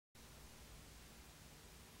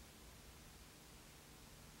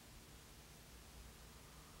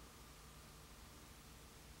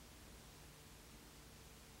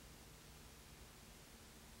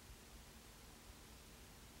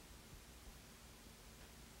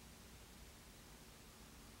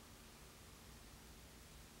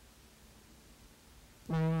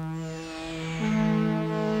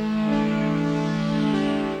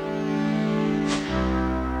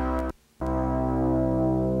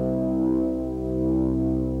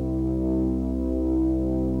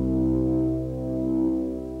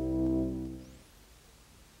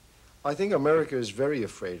I think America is very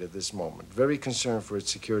afraid at this moment, very concerned for its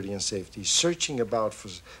security and safety, searching about for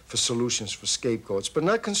solutions, for scapegoats, but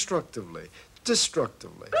not constructively,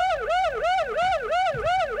 destructively.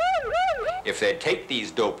 If they'd take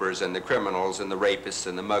these dopers and the criminals and the rapists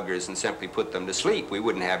and the muggers and simply put them to sleep, we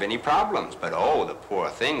wouldn't have any problems. But oh, the poor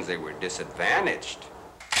things, they were disadvantaged.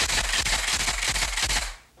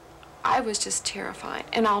 I was just terrified,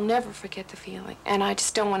 and I'll never forget the feeling. And I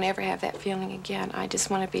just don't want to ever have that feeling again. I just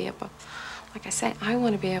want to be able, like I say, I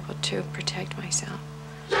want to be able to protect myself.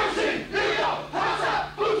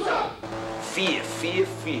 Fear, fear,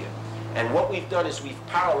 fear. And what we've done is we've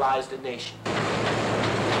paralyzed the nation.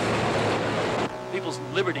 People's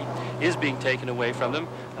liberty is being taken away from them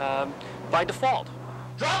by default.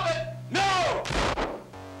 Drop it! No!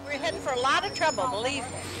 We're heading for a lot of trouble, believe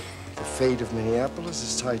me. The fate of Minneapolis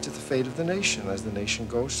is tied to the fate of the nation. As the nation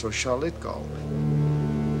goes, so shall it go.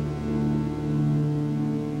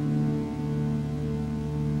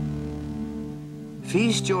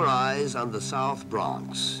 Feast your eyes on the South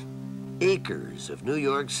Bronx. Acres of New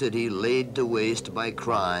York City laid to waste by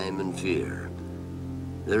crime and fear.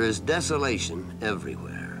 There is desolation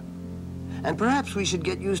everywhere. And perhaps we should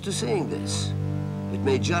get used to saying this. It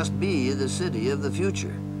may just be the city of the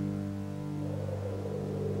future.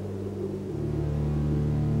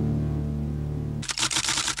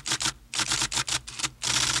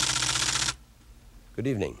 Good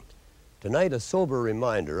evening. Tonight, a sober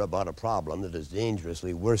reminder about a problem that is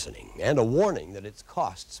dangerously worsening and a warning that its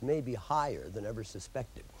costs may be higher than ever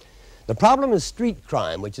suspected. The problem is street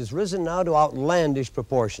crime, which has risen now to outlandish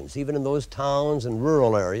proportions, even in those towns and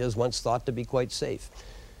rural areas once thought to be quite safe.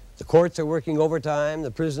 The courts are working overtime, the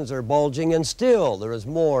prisons are bulging, and still there is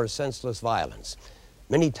more senseless violence,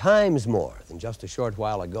 many times more than just a short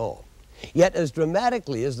while ago. Yet, as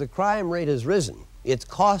dramatically as the crime rate has risen, its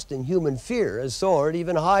cost in human fear has soared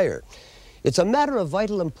even higher. It's a matter of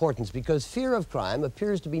vital importance because fear of crime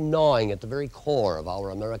appears to be gnawing at the very core of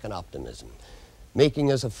our American optimism,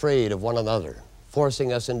 making us afraid of one another,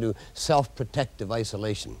 forcing us into self-protective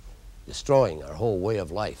isolation, destroying our whole way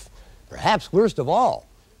of life. Perhaps worst of all,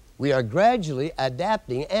 we are gradually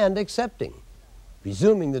adapting and accepting.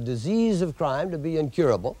 Presuming the disease of crime to be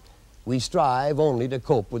incurable, we strive only to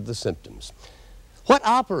cope with the symptoms. What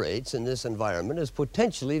operates in this environment is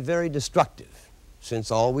potentially very destructive,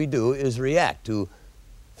 since all we do is react to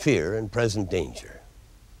fear and present danger.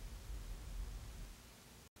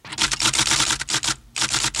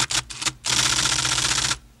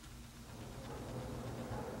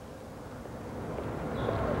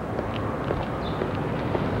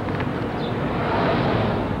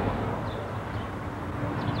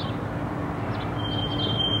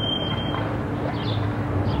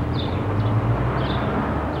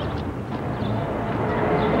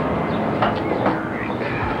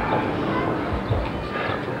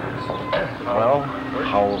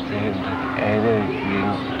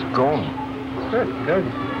 Good.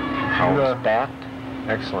 How's that?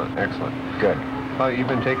 Excellent, excellent. Good. You've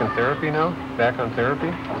been taking therapy now? Back on therapy?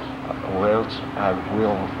 Well, I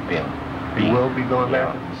will be. You will be going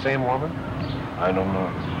back? The same woman? I don't know.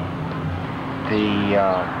 The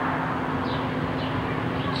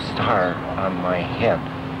star on my head.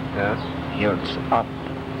 Yeah? It's up.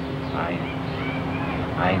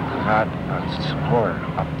 I got a spore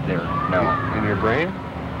up there now. In your brain?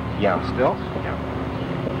 Yeah. Still? Yeah.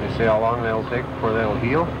 They say how long that'll take before that'll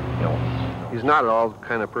heal? No. He's not at all the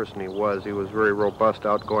kind of person he was. He was a very robust,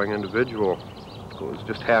 outgoing individual who was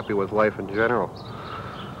just happy with life in general.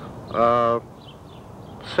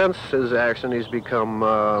 Since his accident, he's become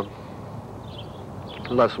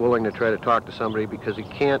less willing to try to talk to somebody because he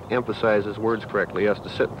can't emphasize his words correctly. He has to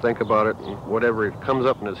sit and think about it, and whatever comes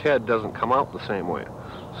up in his head doesn't come out the same way.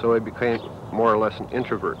 So he became more or less an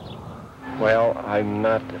introvert. Well, I'm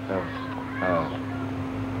not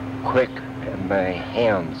quick in my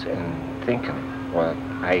hands and thinking what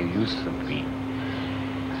I used to be.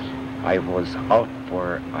 I was out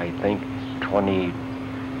for, I think,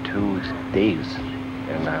 22 days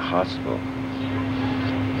in the hospital.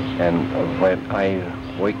 And when I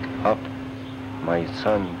wake up, my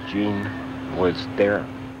son, Gene, was there.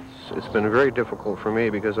 It's been very difficult for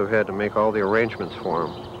me because I've had to make all the arrangements for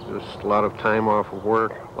him. There's a lot of time off of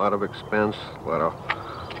work, a lot of expense, a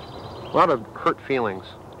lot of hurt feelings,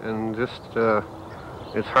 and just,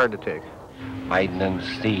 it's hard to take. I didn't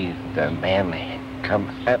see the man come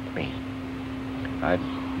at me. I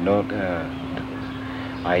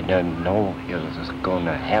didn't know it was going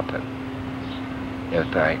to happen.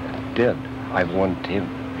 If I did, I wouldn't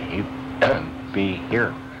be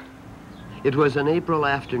here. It was an April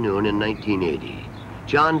afternoon in 1980.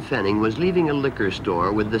 John Fenning was leaving a liquor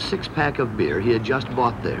store with the 6-pack of beer he had just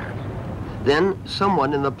bought there. Then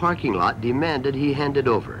someone in the parking lot demanded he hand it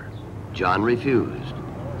over. John refused.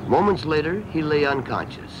 Moments later, he lay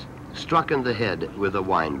unconscious, struck in the head with a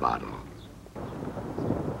wine bottle.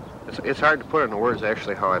 It's hard to put into words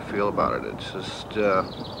actually how I feel about it. It's just,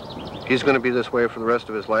 he's going to be this way for the rest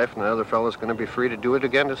of his life, and the other fellow's going to be free to do it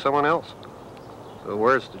again to someone else. So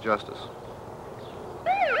where's the justice?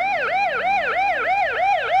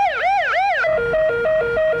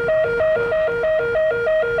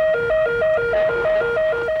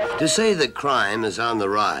 To say that crime is on the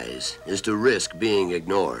rise is to risk being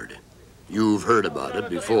ignored. You've heard about it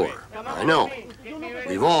before. I know.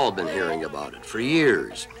 We've all been hearing about it for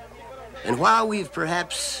years. And while we've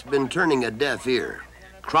perhaps been turning a deaf ear,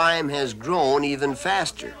 crime has grown even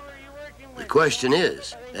faster. The question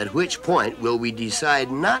is, at which point will we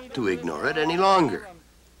decide not to ignore it any longer?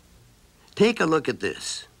 Take a look at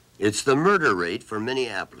this. It's the murder rate for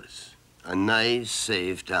Minneapolis, a nice,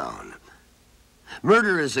 safe town.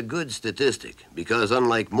 Murder is a good statistic because,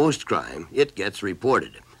 unlike most crime, it gets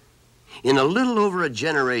reported. In a little over a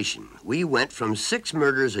generation, we went from 6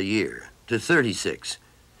 murders a year to 36.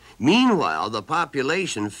 Meanwhile, the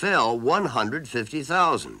population fell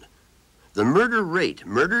 150,000. The murder rate,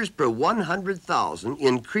 murders per 100,000,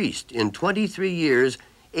 increased in 23 years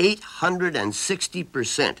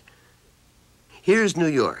 860%. Here's New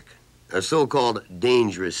York, a so-called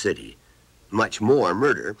dangerous city. Much more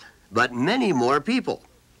murder, but many more people.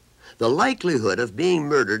 The likelihood of being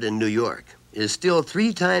murdered in New York is still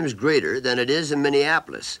 3 times greater than it is in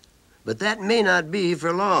Minneapolis, but that may not be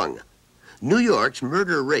for long. New York's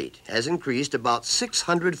murder rate has increased about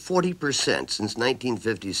 640% since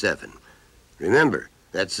 1957. Remember,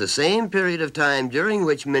 that's the same period of time during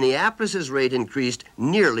which Minneapolis's rate increased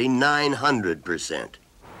nearly 900%.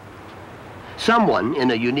 Someone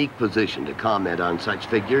in a unique position to comment on such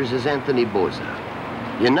figures is Anthony Boza.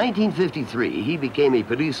 In 1953, he became a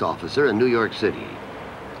police officer in New York City.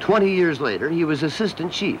 20 years later, he was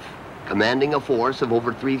assistant chief, commanding a force of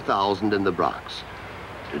over 3,000 in the Bronx.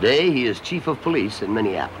 Today, he is chief of police in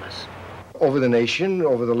Minneapolis. Over the nation,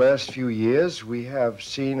 over the last few years, we have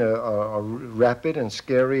seen a rapid and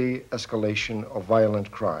scary escalation of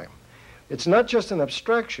violent crime. It's not just an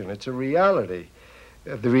abstraction, it's a reality.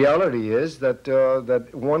 The reality is that,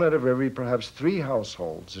 that 1 out of every perhaps 3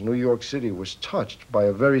 households in New York City was touched by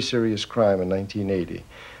a very serious crime in 1980.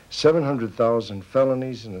 700,000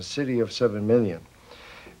 felonies in a city of 7 million.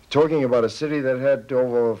 Talking about a city that had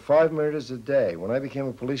over 5 murders a day. When I became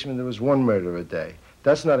a policeman, there was 1 murder a day.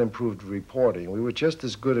 That's not improved reporting. We were just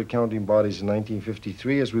as good at counting bodies in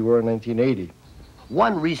 1953 as we were in 1980.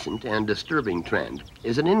 One recent and disturbing trend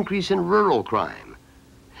is an increase in rural crime.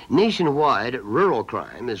 Nationwide, rural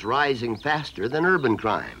crime is rising faster than urban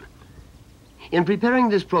crime. In preparing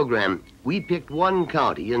this program, we picked one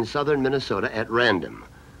county in southern Minnesota at random.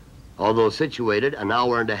 Although situated an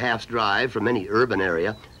hour-and-a-half's drive from any urban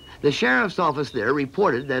area, the sheriff's office there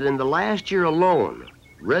reported that in the last year alone,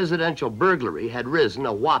 residential burglary had risen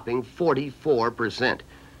a whopping 44%.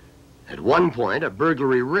 At one point, a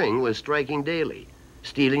burglary ring was striking daily,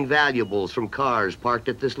 stealing valuables from cars parked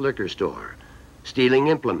at this liquor store, stealing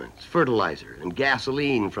implements, fertilizer, and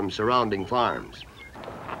gasoline from surrounding farms.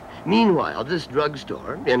 Meanwhile, this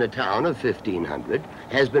drugstore, in a town of 1,500,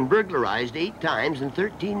 has been burglarized 8 times in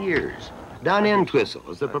 13 years. Don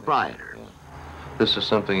Entwistle is the proprietor. This is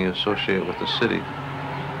something you associate with the city.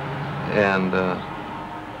 And,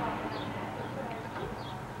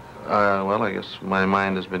 well, I guess my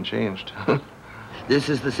mind has been changed. This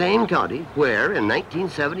is the same county where, in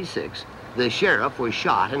 1976, the sheriff was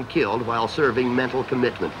shot and killed while serving mental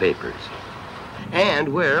commitment papers. And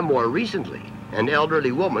where, more recently, an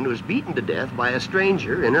elderly woman was beaten to death by a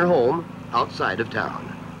stranger in her home outside of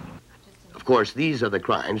town. Of course, these are the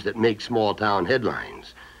crimes that make small-town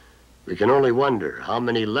headlines. We can only wonder how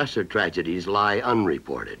many lesser tragedies lie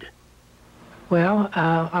unreported. Well,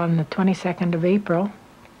 on the 22nd of April,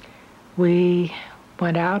 we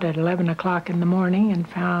went out at 11 o'clock in the morning and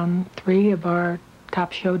found 3 of our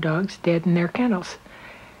top show dogs dead in their kennels.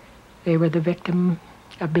 They were the victim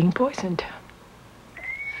of being poisoned.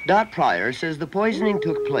 Dot Pryor says the poisoning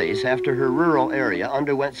took place after her rural area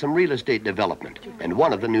underwent some real estate development, and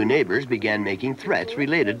one of the new neighbors began making threats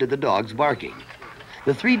related to the dogs barking.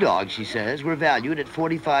 The 3 dogs, she says, were valued at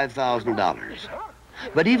 $45,000.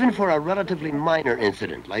 But even for a relatively minor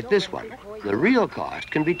incident like this one, the real cost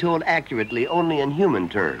can be told accurately only in human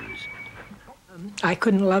terms. I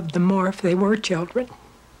couldn't love them more if they were children.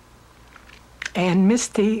 And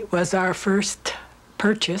Misty was our first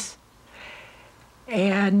purchase.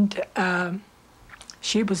 And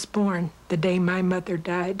She was born the day my mother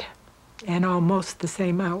died, and almost the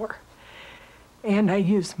same hour. And I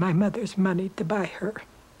used my mother's money to buy her.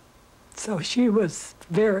 So she was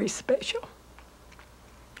very special.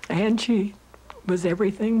 And she was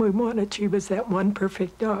everything we wanted. She was that one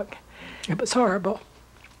perfect dog. It was horrible.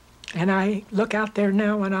 And I look out there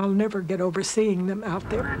now and I'll never get over seeing them out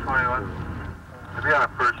there. 321. To be on a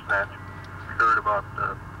first match, occurred about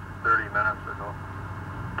 30 minutes ago.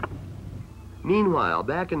 Meanwhile,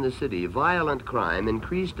 back in the city, violent crime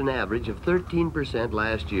increased an average of 13%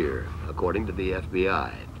 last year, according to the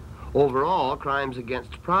FBI. Overall, crimes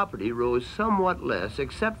against property rose somewhat less,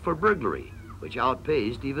 except for burglary, which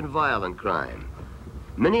outpaced even violent crime.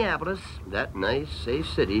 Minneapolis, that nice, safe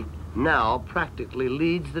city, now practically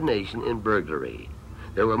leads the nation in burglary.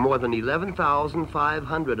 There were more than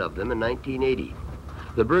 11,500 of them in 1980.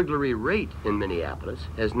 The burglary rate in Minneapolis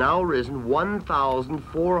has now risen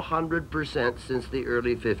 1,400% since the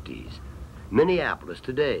early 50s. Minneapolis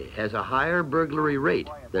today has a higher burglary rate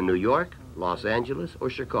than New York, Los Angeles, or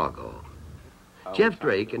Chicago. Jeff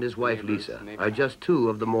Drake and his wife Lisa are just two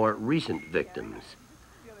of the more recent victims.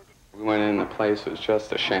 We went in, the place was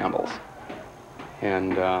just a shambles.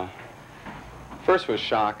 And first was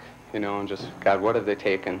shock, you know, and just, God, what have they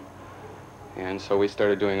taken? And so we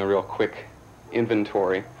started doing a real quick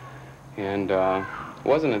inventory. And it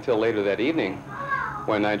wasn't until later that evening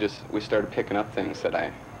when we started picking up things that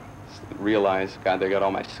I realized, God, they got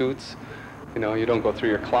all my suits. You know, you don't go through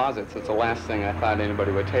your closets. It's the last thing I thought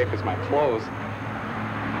anybody would take is my clothes.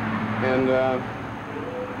 And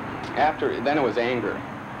then it was anger.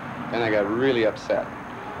 Then I got really upset.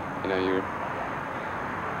 You know, you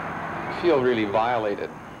feel really violated.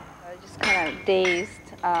 I was just kind of dazed.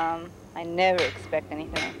 I never expect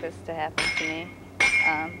anything like this to happen to me.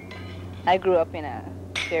 I grew up in a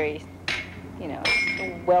very, you know,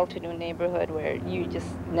 well-to-do neighborhood where you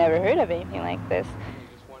just never heard of anything like this.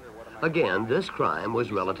 Again, this crime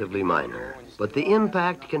was relatively minor, but the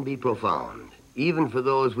impact can be profound, even for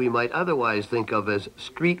those we might otherwise think of as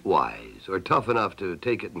streetwise or tough enough to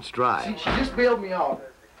take it in stride. She just bailed me out,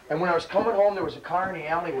 and when I was coming home, there was a car in the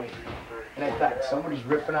alleyway, and I thought, somebody's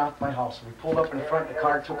ripping off my house. We pulled up in front, the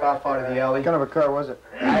car took off out of the alley. What kind of a car was it?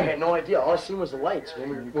 I had no idea. All I seen was the lights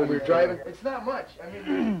when we were driving. It's not much. I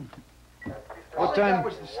mean, all I got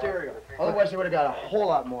was the stereo. Otherwise, they would have got a whole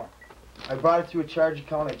lot more. I brought it through a charge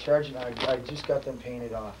account, I charged it, and I just got them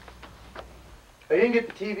painted off. They didn't get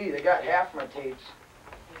the TV, they got half my tapes.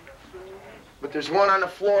 But there's one on the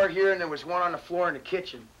floor here, and there was one on the floor in the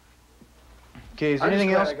kitchen. Okay, has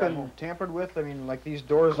anything else been tampered with? I mean, like these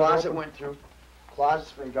doors? Closet went through.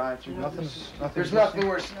 Closet's been gone through. There's nothing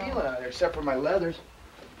worth stealing out of there except for my leathers.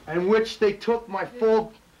 And which they took my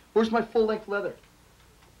full, where's my full-length leather?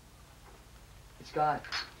 It's gone.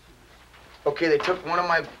 Okay, they took one of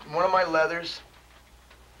my leathers.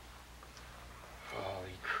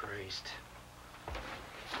 Holy Christ.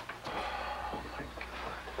 Oh my God.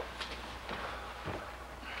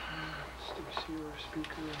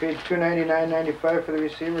 Paid $299.95 for the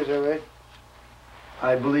receiver, is that right?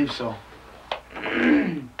 I believe so.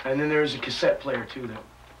 And then there's a cassette player too there.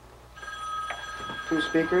 2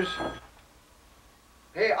 speakers.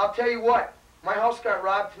 Hey, I'll tell you what. My house got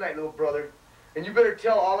robbed tonight, little brother. And you better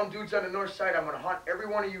tell all them dudes on the north side I'm gonna hunt every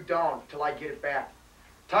one of you down till I get it back.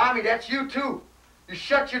 Tommy, that's you too. You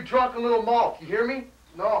shut your drunken little mouth, you hear me?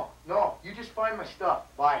 No, you just find my stuff.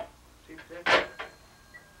 Bye.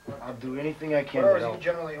 I'll do anything I can to help. Where are you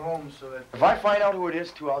generally home so that... If I find out who it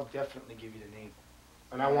is too, I'll definitely give you the name.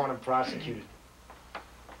 And I want him prosecuted.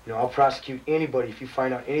 You know, I'll prosecute anybody if you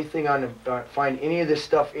find out anything on the, find any of this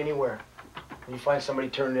stuff anywhere. And you find somebody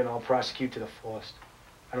turned in, I'll prosecute to the fullest.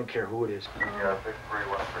 I don't care who it is. Yeah,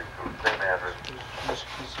 63132, same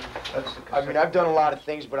address. I mean, I've done a lot of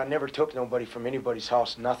things, but I never took nobody from anybody's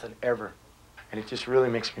house, nothing, ever. And it just really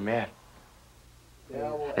makes me mad.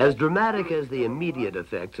 As dramatic as the immediate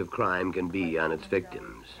effects of crime can be on its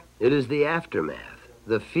victims, it is the aftermath,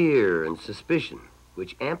 the fear and suspicion,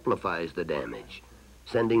 which amplifies the damage,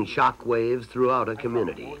 sending shock waves throughout a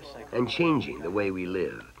community and changing the way we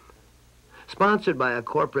live. Sponsored by a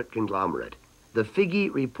corporate conglomerate, the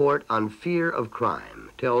Figge Report on Fear of Crime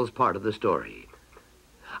tells part of the story.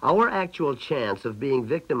 Our actual chance of being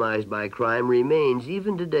victimized by crime remains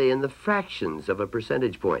even today in the fractions of a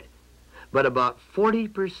percentage point. But about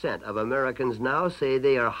 40% of Americans now say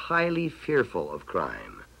they are highly fearful of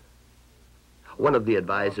crime. One of the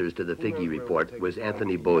advisors to the Figge Report was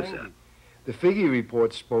Anthony Bosa. The Figge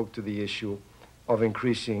Report spoke to the issue of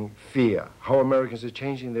increasing fear, how Americans are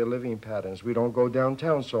changing their living patterns. We don't go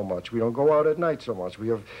downtown so much. We don't go out at night so much. We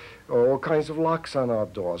have all kinds of locks on our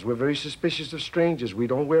doors. We're very suspicious of strangers. We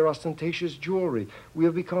don't wear ostentatious jewelry.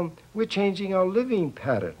 We're changing our living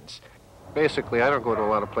patterns. Basically, I don't go to a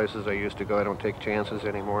lot of places I used to go. I don't take chances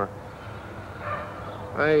anymore.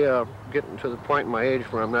 I get to the point in my age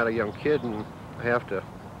where I'm not a young kid, and I have to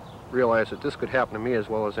realize that this could happen to me as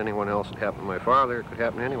well as anyone else. It happened to my father. It could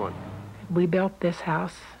happen to anyone. We built this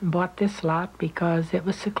house and bought this lot because it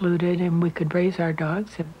was secluded and we could raise our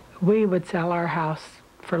dogs. And we would sell our house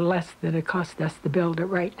for less than it cost us to build it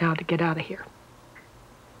right now to get out of here.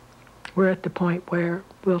 We're at the point where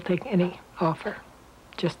we'll take any offer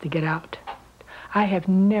just to get out. I have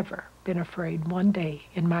never been afraid one day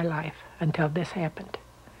in my life until this happened.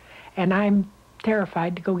 And I'm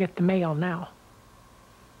terrified to go get the mail now.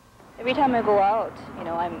 Every time I go out, you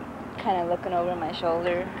know, I'm kind of looking over my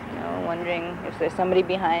shoulder, you know, wondering if there's somebody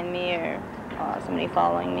behind me or somebody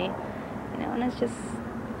following me, you know, and it's just,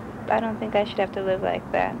 I don't think I should have to live like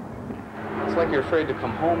that. It's like you're afraid to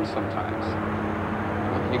come home sometimes.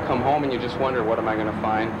 You come home and you just wonder, what am I going to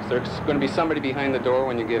find? Is there going to be somebody behind the door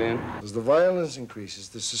when you get in? As the violence increases,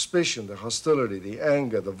 the suspicion, the hostility, the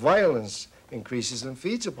anger, the violence increases and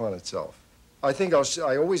feeds upon itself. I think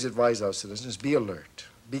I always advise our citizens, be alert,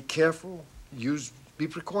 be careful, be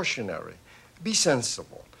precautionary, be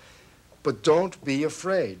sensible, but don't be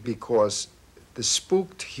afraid, because the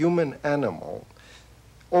spooked human animal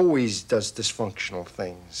always does dysfunctional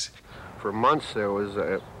things. For months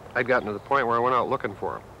I'd gotten to the point where I went out looking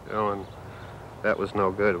for him, you know, and that was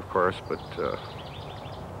no good, of course, but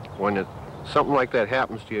when something like that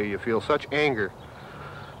happens to you, you feel such anger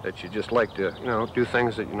that you just like to, you know, do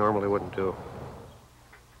things that you normally wouldn't do.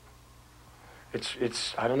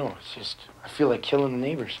 I don't know, it's just, I feel like killing the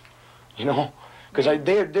neighbors, you know? Because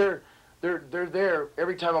they're there,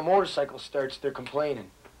 every time a motorcycle starts, they're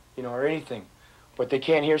complaining, you know, or anything. But they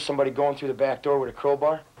can't hear somebody going through the back door with a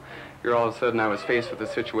crowbar. Here all of a sudden I was faced with a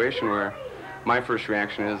situation where my first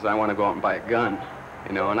reaction is, I want to go out and buy a gun,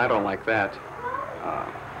 you know, and I don't like that.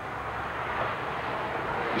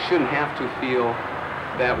 You shouldn't have to feel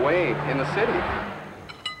that way in the city.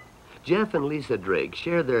 Jeff and Lisa Drake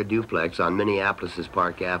share their duplex on Minneapolis's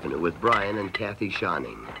Park Avenue with Brian and Kathy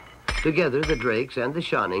Schonning. Together, the Drakes and the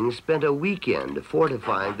Schonnings spent a weekend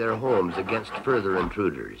fortifying their homes against further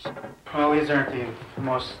intruders. Well, these aren't the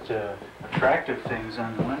most attractive things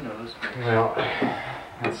on the windows. Well,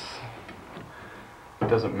 it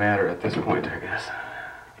doesn't matter at this point, I guess.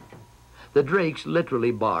 The Drakes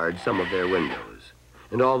literally barred some of their windows.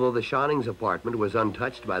 And although the Schonnings' apartment was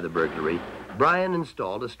untouched by the burglary, Brian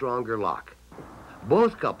installed a stronger lock.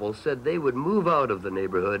 Both couples said they would move out of the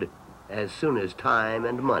neighborhood as soon as time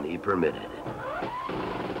and money permitted.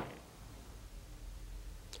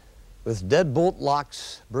 With deadbolt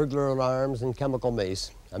locks, burglar alarms, and chemical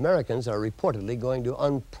mace, Americans are reportedly going to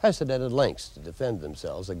unprecedented lengths to defend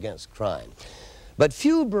themselves against crime. But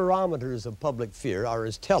few barometers of public fear are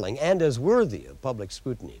as telling and as worthy of public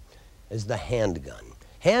scrutiny as the handgun.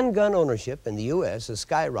 Handgun ownership in the U.S. has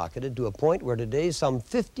skyrocketed to a point where today some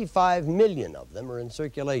 55 million of them are in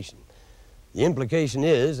circulation. The implication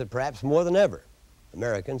is that perhaps more than ever,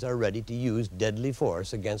 Americans are ready to use deadly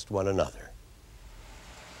force against one another.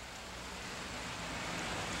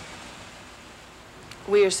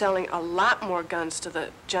 We are selling a lot more guns to the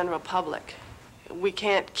general public. We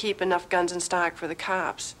can't keep enough guns in stock for the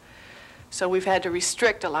cops, so we've had to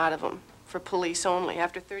restrict a lot of them for police only.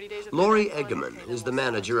 After 30 days of... Lori Eggeman is the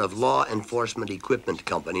manager of Law Enforcement Equipment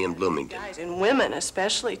Company in Bloomington. And women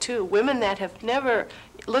especially, too. Women that have never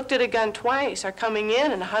looked at a gun twice are coming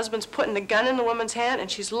in, and the husband's putting the gun in the woman's hand, and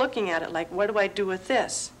she's looking at it like, what do I do with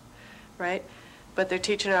this, right? But they're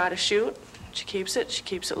teaching her how to shoot. She keeps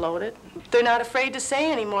it loaded. They're not afraid to say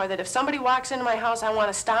anymore that if somebody walks into my house, I want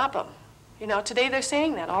to stop them. You know, today they're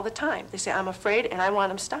saying that all the time. They say, I'm afraid and I want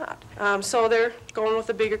them stopped. So they're going with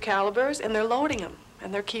the bigger calibers and they're loading them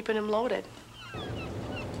and they're keeping them loaded.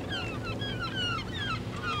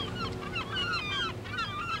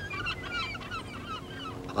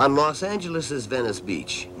 On Los Angeles' Venice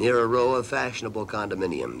Beach, near a row of fashionable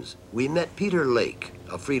condominiums, we met Peter Lake,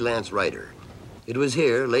 a freelance writer. It was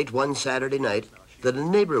here, late one Saturday night, that a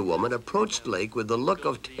neighbor woman approached Lake with the look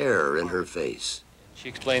of terror in her face. She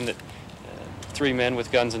explained that 3 men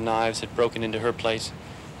with guns and knives had broken into her place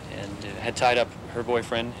and had tied up her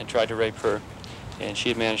boyfriend and tried to rape her, and she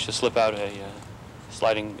had managed to slip out a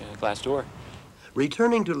sliding glass door.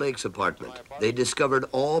 Returning to Lake's apartment, they discovered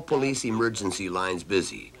all police emergency lines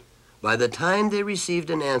busy. By the time they received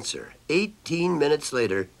an answer, 18 minutes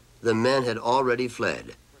later, the men had already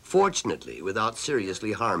fled, fortunately without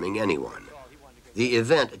seriously harming anyone. The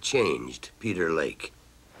event changed Peter Lake.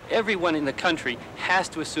 Everyone in the country has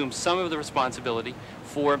to assume some of the responsibility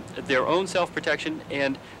for their own self-protection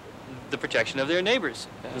and the protection of their neighbors.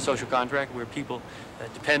 The social contract where people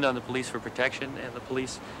depend on the police for protection and the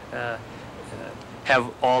police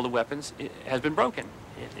have all the weapons has been broken.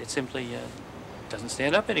 It simply doesn't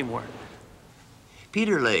stand up anymore.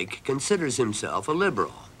 Peter Lake considers himself a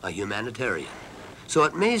liberal, a humanitarian. So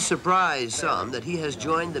it may surprise some that he has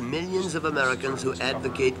joined the millions of Americans who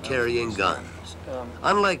advocate carrying guns.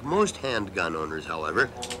 Unlike most handgun owners, however,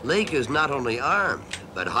 Lake is not only armed,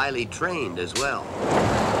 but highly trained as well.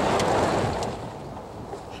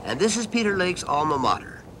 And this is Peter Lake's alma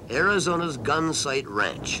mater, Arizona's Gun Sight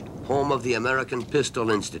Ranch, home of the American Pistol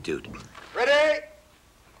Institute. Ready?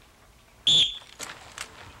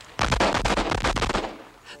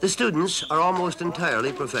 The students are almost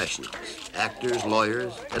entirely professionals. Actors,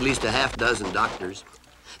 lawyers, at least a half dozen doctors.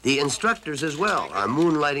 The instructors as well are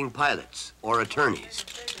moonlighting pilots or attorneys.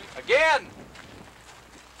 Again!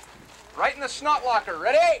 Right in the snot locker,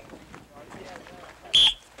 ready?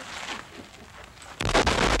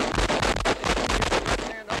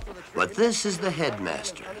 But this is the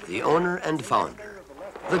headmaster, the owner and founder.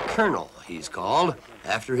 The Colonel, he's called,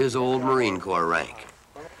 after his old Marine Corps rank.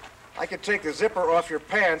 I could take the zipper off your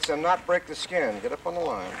pants and not break the skin. Get up on the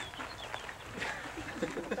line.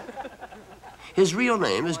 His real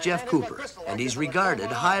name is Jeff Cooper, and he's regarded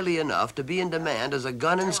highly enough to be in demand as a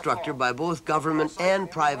gun instructor by both government and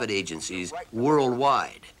private agencies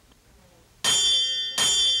worldwide.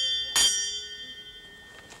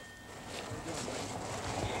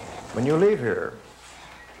 When you leave here,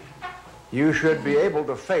 you should be able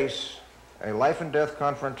to face a life and death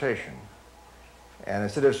confrontation. And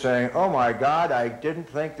instead of saying, oh my God, I didn't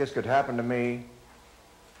think this could happen to me,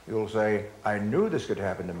 you'll say, I knew this could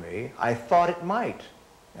happen to me, I thought it might,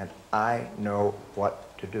 and I know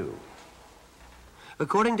what to do.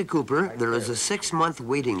 According to Cooper, there is a 6-month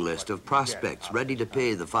waiting list of prospects ready to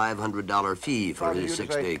pay the $500 fee for his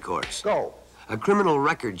 6-day course. Go. A criminal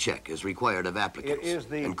record check is required of applicants,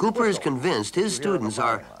 and Cooper is convinced his students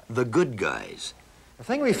are the good guys. The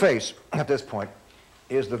thing we face at this point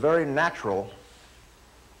is the very natural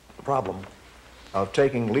problem of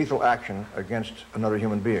taking lethal action against another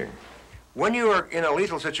human being. When you are in a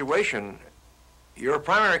lethal situation, your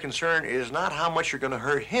primary concern is not how much you're going to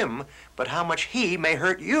hurt him, but how much he may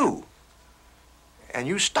hurt you. And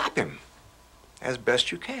you stop him as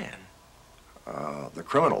best you can. The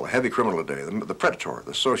criminal, the heavy criminal today, the predator,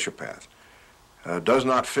 the sociopath, does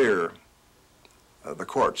not fear the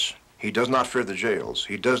courts. He does not fear the jails.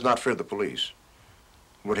 He does not fear the police.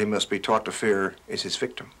 What he must be taught to fear is his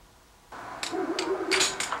victim.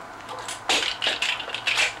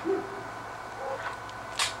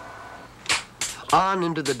 On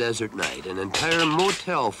into the desert night, an entire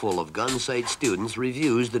motel full of gun sight students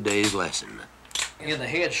reviews the day's lesson. In the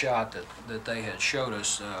headshot that they had showed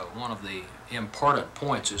us, one of the important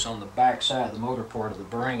points is on the back side of the motor part of the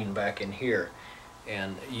brain back in here.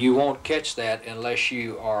 And you won't catch that unless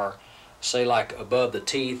you are, say, like above the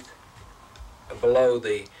teeth, below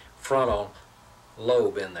the frontal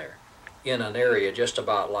lobe in there, in an area just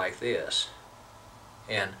about like this.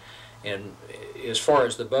 And as far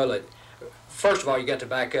as the bullet, first of all, you got to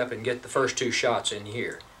back up and get the first 2 shots in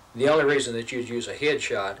here. The only reason that you'd use a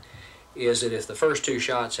headshot is that if the first 2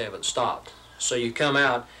 shots haven't stopped. So you come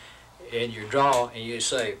out and you draw and you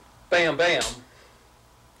say, bam, bam,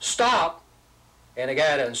 stop, and the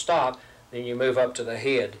guy doesn't stop, then you move up to the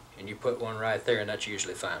head and you put one right there, and that's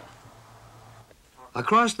usually final.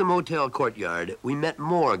 Across the motel courtyard, we met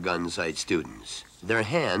more gun sight students. Their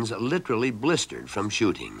hands literally blistered from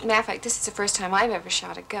shooting. Matter of fact, this is the first time I've ever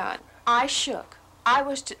shot a gun. I shook.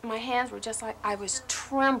 My hands were just like I was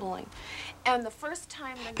trembling. And the first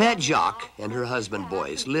time... Pat Jacques and her husband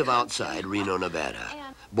Boyce live outside Reno,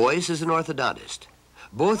 Nevada. Boyce is an orthodontist.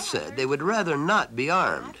 Both said they would rather not be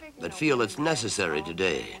armed, but feel it's necessary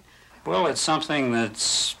today. Well, it's something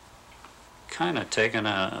that's kind of taken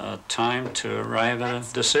a time to arrive at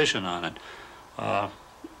a decision on it.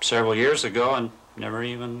 Several years ago, and never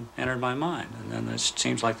even entered my mind. And then it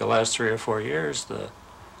seems like the last 3 or 4 years,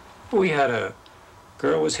 we had a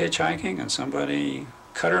girl was hitchhiking and somebody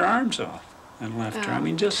cut her arms off and left her. I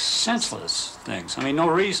mean, just senseless things. I mean, no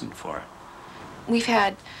reason for it. We've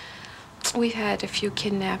had a few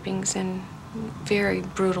kidnappings and very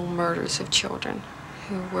brutal murders of children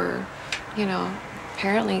who were, you know,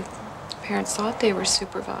 apparently parents thought they were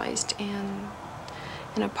supervised, and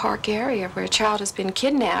in a park area where a child has been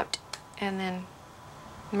kidnapped and then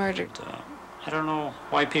murdered. I don't know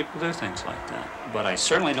why people do things like that, but I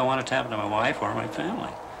certainly don't want it to happen to my wife or my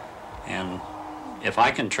family. And if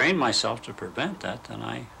I can train myself to prevent that, then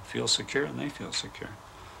I feel secure and they feel secure.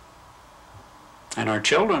 And our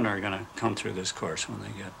children are going to come through this course when they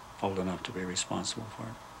get old enough to be responsible for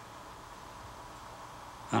it.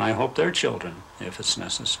 And I hope their children, if it's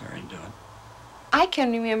necessary, do it. I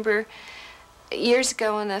can remember years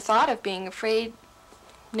ago when the thought of being afraid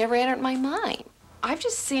never entered my mind. I've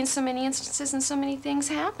just seen so many instances and so many things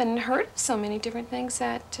happen and heard so many different things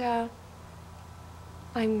that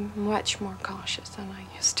I'm much more cautious than I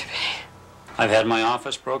used to be. I've had my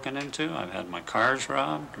office broken into. I've had my cars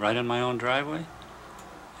robbed right in my own driveway.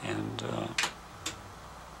 And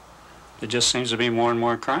it just seems to be more and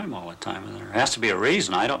more crime all the time. And there has to be a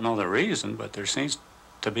reason. I don't know the reason, but there seems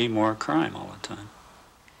to be more crime all the time.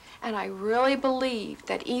 And I really believe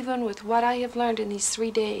that even with what I have learned in these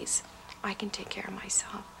 3 days, I can take care of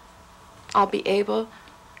myself. I'll be able,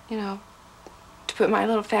 you know, to put my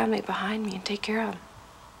little family behind me and take care of them.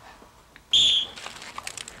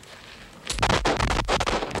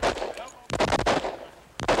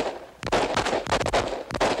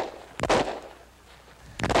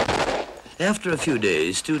 After a few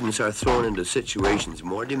days, students are thrown into situations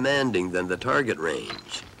more demanding than the target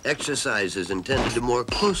range. Exercises intended to more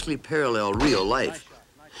closely parallel real life.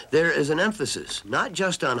 There is an emphasis not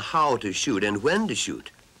just on how to shoot and when to shoot,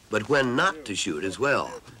 but when not to shoot as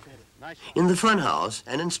well. In the funhouse,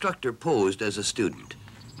 an instructor posed as a student.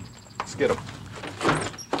 Let's get him.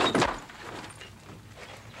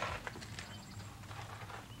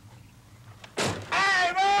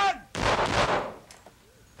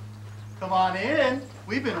 Come on in.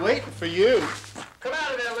 We've been waiting for you. Come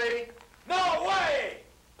out of there, lady. No way!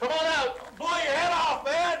 Come on out. Blow your head off,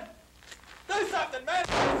 man. Do something, man.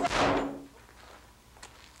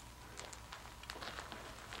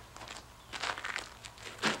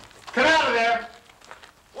 Come out of there.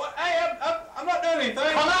 What? Hey, I'm not doing anything.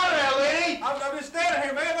 Come out of there, lady. I'm just standing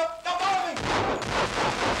here, man. Don't bother me.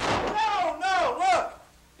 No, look.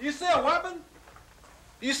 Do you see a weapon?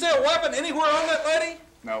 Do you see a weapon anywhere on that lady?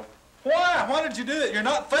 No. Why? Why did you do that? You're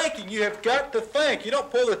not thinking. You have got to think. You don't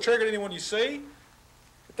pull the trigger at anyone you see.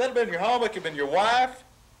 If that had been your home, it could have been your wife,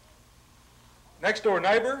 next door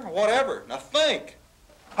neighbor, whatever. Now think.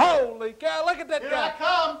 Holy cow, look at that Here guy. I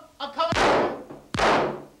come. I'm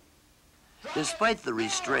coming. Despite the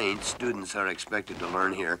restraints students are expected to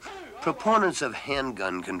learn here, proponents of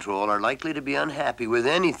handgun control are likely to be unhappy with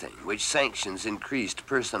anything which sanctions increased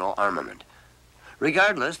personal armament.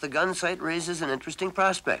 Regardless, the gun sight raises an interesting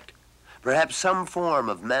prospect. Perhaps some form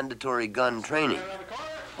of mandatory gun training.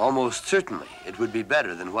 Almost certainly, it would be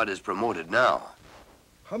better than what is promoted now.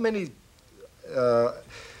 How many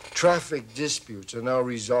traffic disputes are now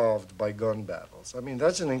resolved by gun battles? I mean,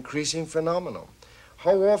 that's an increasing phenomenon.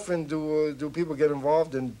 How often do people get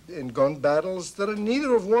involved in gun battles that are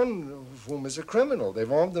neither of one of whom is a criminal?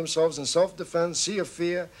 They've armed themselves in self-defense, sea of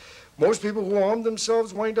fear. Most people who arm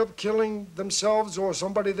themselves wind up killing themselves or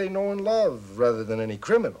somebody they know and love rather than any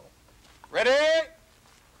criminal. Ready?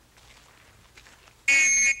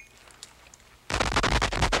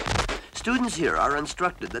 Students here are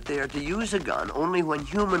instructed that they are to use a gun only when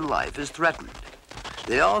human life is threatened.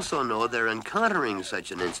 They also know their encountering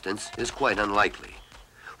such an instance is quite unlikely,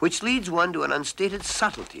 which leads one to an unstated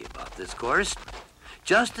subtlety about this course.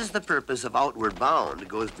 Just as the purpose of Outward Bound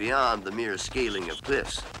goes beyond the mere scaling of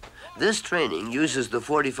cliffs, this training uses the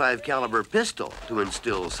 .45 caliber pistol to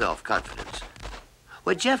instill self-confidence.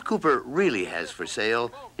 What Jeff Cooper really has for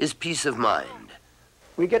sale is peace of mind.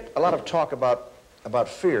 We get a lot of talk about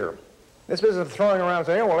fear. This business of throwing around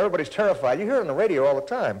saying, oh, well, everybody's terrified. You hear it on the radio all the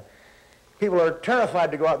time. People are terrified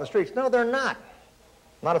to go out in the streets. No, they're not.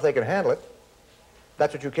 Not if they can handle it.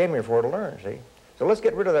 That's what you came here for, to learn, see? So let's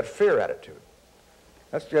get rid of that fear attitude.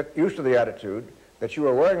 Let's get used to the attitude that you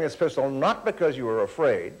are wearing this pistol not because you were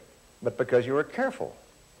afraid, but because you were careful.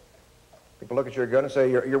 People look at your gun and say,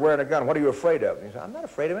 you're wearing a gun. What are you afraid of? And you say, I'm not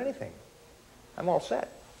afraid of anything. I'm all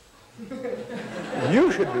set.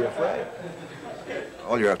 You should be afraid.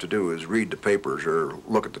 All you have to do is read the papers or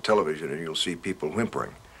look at the television and you'll see people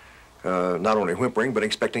whimpering. Not only whimpering, but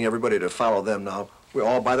expecting everybody to follow them. Now, we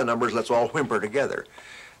all by the numbers, let's all whimper together.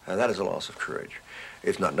 That is a loss of courage.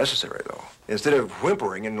 It's not necessary, though. Instead of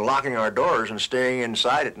whimpering and locking our doors and staying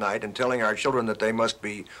inside at night and telling our children that they must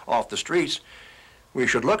be off the streets, we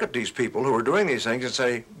should look at these people who are doing these things and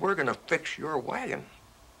say, we're going to fix your wagon.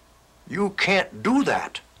 You can't do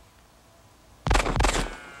that.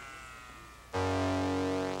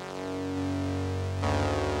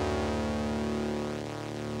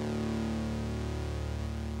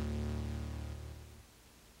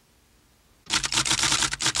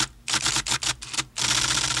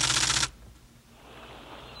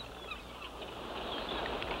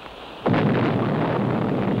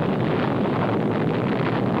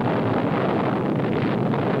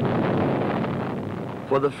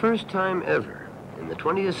 For the first time ever in the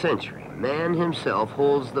 20th century, man himself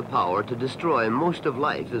holds the power to destroy most of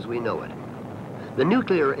life as we know it. The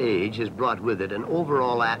nuclear age has brought with it an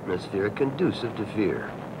overall atmosphere conducive to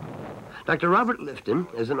fear. Dr. Robert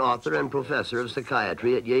Lifton is an author and professor of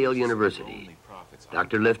psychiatry at Yale University.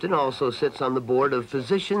 Dr. Lifton also sits on the board of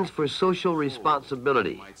Physicians for Social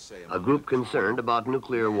Responsibility, a group concerned about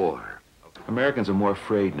nuclear war. Americans are more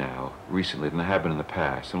afraid now, recently, than they have been in the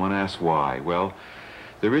past. And one asks why. Well,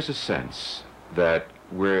 there is a sense that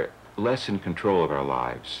we're less in control of our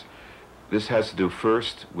lives. This has to do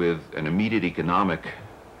first with an immediate economic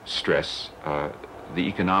stress. The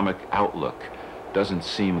economic outlook doesn't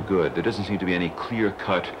seem good. There doesn't seem to be any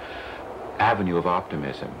clear-cut avenue of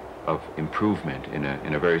optimism, of improvement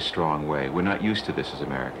in a very strong way. We're not used to this as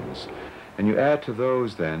Americans. And you add to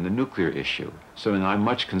those, then, the nuclear issue, something I'm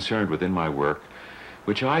much concerned with in my work,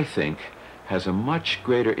 which I think has a much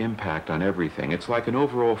greater impact on everything. It's like an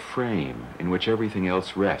overall frame in which everything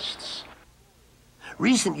else rests.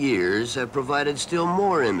 Recent years have provided still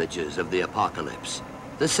more images of the apocalypse.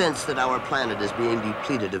 The sense that our planet is being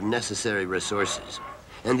depleted of necessary resources,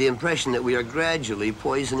 and the impression that we are gradually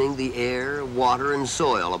poisoning the air, water, and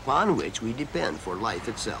soil upon which we depend for life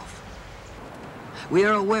itself. We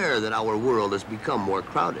are aware that our world has become more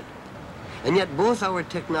crowded, and yet both our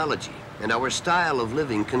technology and our style of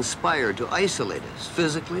living conspire to isolate us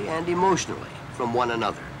physically and emotionally from one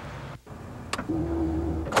another.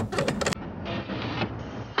 Don't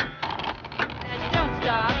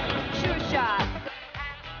stop. Sure shot.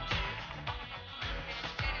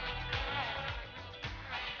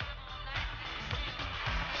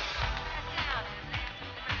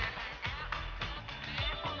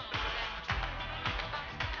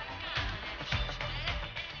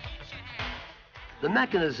 The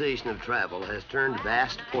mechanization of travel has turned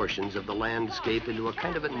vast portions of the landscape into a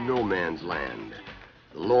kind of a no man's land.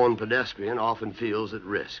 The lone pedestrian often feels at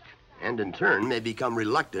risk, and in turn may become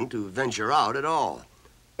reluctant to venture out at all.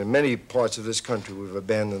 In many parts of this country, we've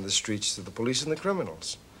abandoned the streets to the police and the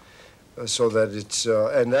criminals. So that it's,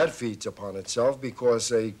 and that feeds upon itself,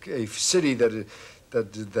 because a city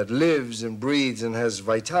that lives and breathes and has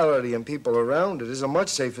vitality and people around it is a much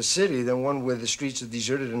safer city than one where the streets are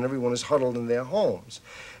deserted and everyone is huddled in their homes.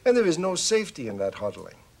 And there is no safety in that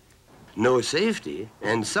huddling. No safety,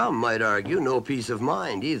 and some might argue no peace of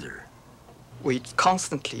mind either. We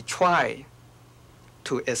constantly try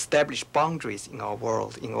to establish boundaries in our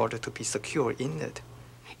world in order to be secure in it.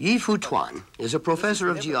 Yi-Fu Tuan is a professor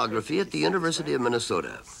of geography at the University of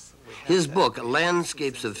Minnesota. His book,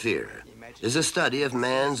 Landscapes of Fear, is a study of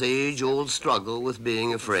man's age-old struggle with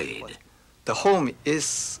being afraid. The home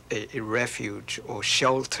is a refuge or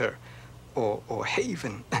shelter or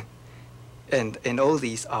haven. And all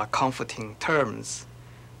these are comforting terms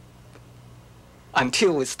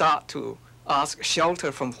until we start to ask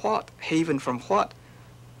shelter from what, haven from what.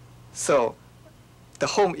 So the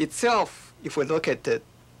home itself, if we look at it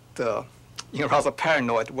in a rather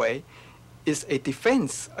paranoid way, is a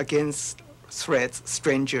defense against threats,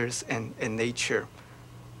 strangers, and nature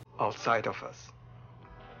outside of us.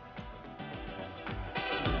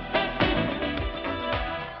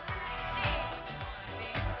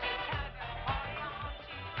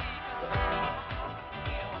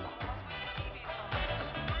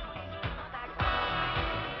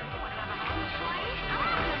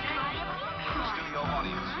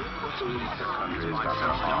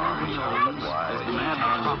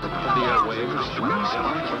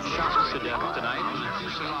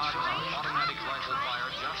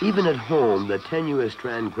 Even at home, the tenuous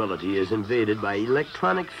tranquility is invaded by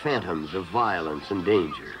electronic phantoms of violence and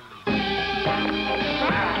danger.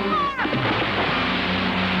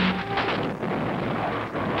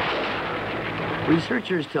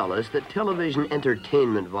 Researchers tell us that television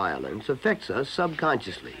entertainment violence affects us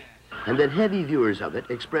subconsciously, and that heavy viewers of it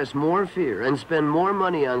express more fear and spend more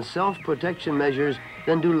money on self-protection measures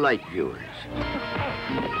than do light viewers.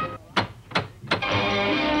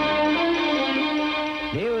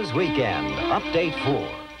 News Weekend, Update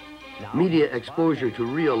 4. Media exposure to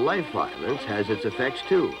real-life violence has its effects,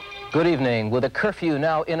 too. Good evening. With a curfew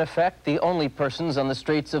now in effect, the only persons on the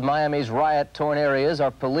streets of Miami's riot-torn areas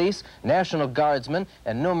are police, National Guardsmen,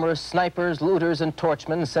 and numerous snipers, looters, and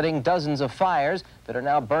torchmen setting dozens of fires that are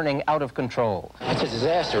now burning out of control. It's a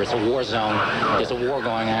disaster. It's a war zone. There's a war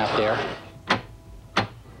going out there.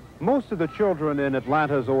 Most of the children in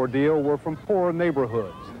Atlanta's ordeal were from poor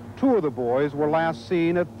neighborhoods. 2 of the boys were last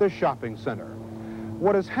seen at the shopping center.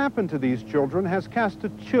 What has happened to these children has cast a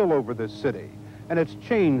chill over this city, and it's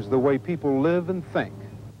changed the way people live and think.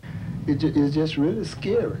 It's just really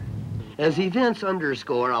scary. As events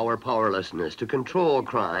underscore our powerlessness to control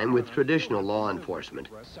crime with traditional law enforcement,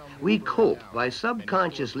 we cope by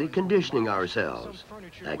subconsciously conditioning ourselves,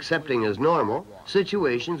 accepting as normal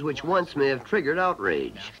situations which once may have triggered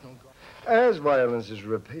outrage. As violence is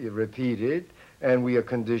repeated and we are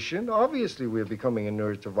conditioned, obviously we're becoming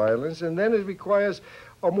inert to violence, and then it requires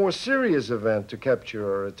a more serious event to capture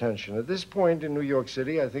our attention. At this point in New York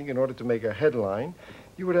City, I think in order to make a headline,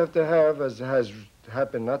 you would have to have, as has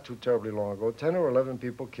happened not too terribly long ago, 10 or 11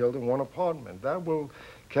 people killed in one apartment. That will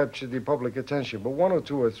capture the public attention, but 1 or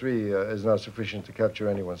 2 or 3 is not sufficient to capture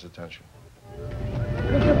anyone's attention.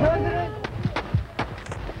 Mr. President!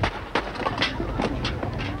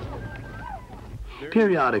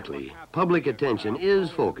 Periodically, public attention is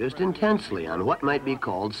focused intensely on what might be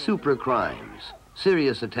called super crimes,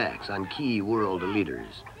 serious attacks on key world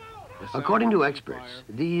leaders. According to experts,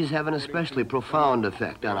 these have an especially profound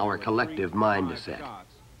effect on our collective mindset.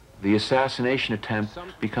 The assassination attempt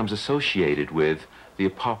becomes associated with the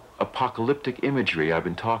apocalyptic imagery I've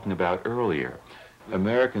been talking about earlier.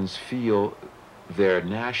 Americans feel their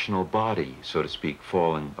national body, so to speak,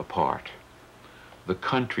 falling apart. The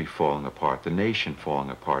country falling apart, the nation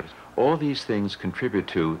falling apart. All these things contribute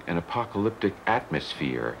to an apocalyptic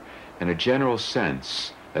atmosphere and a general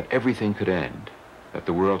sense that everything could end, that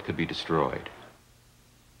the world could be destroyed.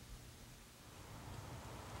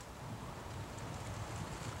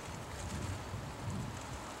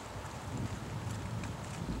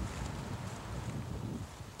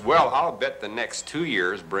 Well, I'll bet the next 2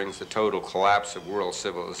 years brings the total collapse of world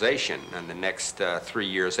civilization, and the next 3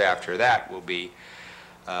 years after that will be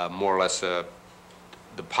more or less the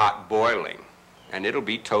pot boiling, and it'll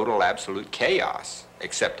be total absolute chaos,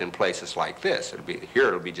 except in places like this.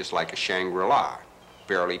 It'll be just like a Shangri-La,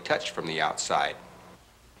 barely touched from the outside.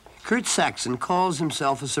 Kurt Saxon calls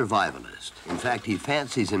himself a survivalist. In fact, he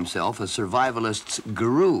fancies himself a survivalist's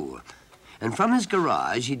guru. And from his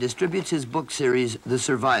garage, he distributes his book series, The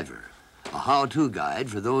Survivor, a how-to guide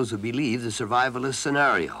for those who believe the survivalist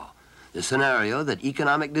scenario. The scenario that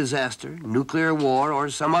economic disaster, nuclear war, or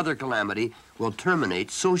some other calamity will terminate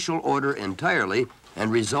social order entirely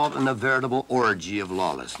and result in a veritable orgy of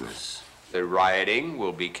lawlessness. The rioting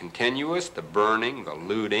will be continuous, the burning, the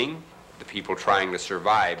looting, the people trying to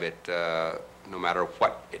survive it, no matter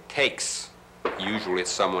what it takes, usually at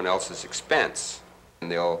someone else's expense. And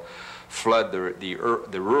they'll flood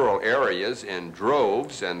the rural areas in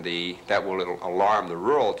droves, and that will alarm the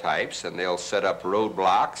rural types, and they'll set up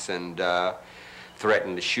roadblocks and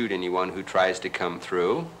threaten to shoot anyone who tries to come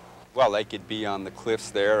through. Well, they could be on the cliffs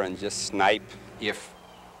there and just snipe. If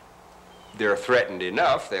they're threatened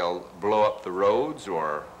enough, they'll blow up the roads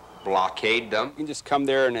or blockade them. You can just come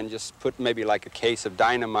there and then just put maybe like a case of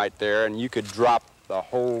dynamite there, and you could drop the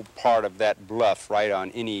whole part of that bluff right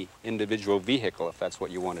on any individual vehicle if that's what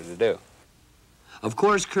you wanted to do. Of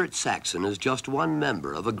course, Kurt Saxon is just one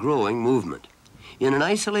member of a growing movement. In an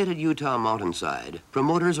isolated Utah mountainside,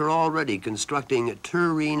 promoters are already constructing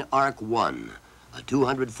Turin Arc 1, a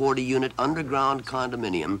 240-unit underground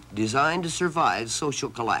condominium designed to survive social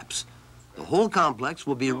collapse. The whole complex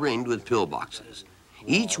will be ringed with pillboxes.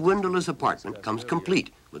 Each windowless apartment comes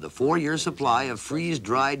complete with a 4-year supply of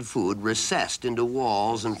freeze-dried food recessed into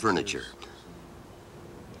walls and furniture.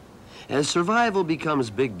 As survival becomes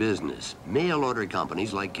big business, mail-order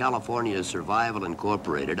companies like California's Survival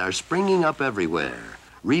Incorporated are springing up everywhere,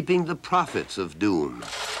 reaping the profits of doom.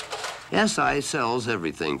 SI sells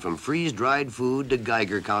everything from freeze-dried food to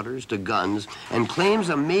Geiger counters to guns and claims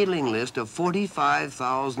a mailing list of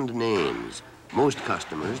 45,000 names, most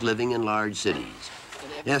customers living in large cities.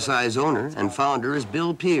 SI's owner and founder is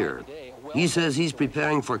Bill Peer. He says he's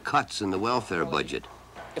preparing for cuts in the welfare budget.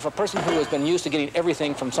 If a person who has been used to getting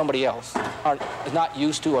everything from somebody else is not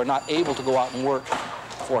used to or not able to go out and work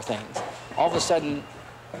for things, all of a sudden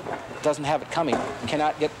doesn't have it coming,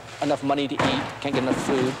 cannot get enough money to eat, can't get enough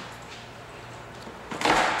food.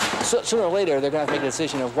 So, sooner or later, they're going to have to make a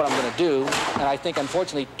decision of what I'm going to do, and I think,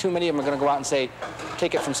 unfortunately, too many of them are going to go out and say,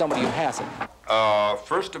 take it from somebody who has it.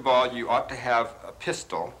 First of all, you ought to have a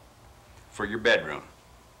pistol for your bedroom,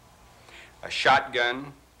 a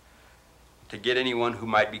shotgun to get anyone who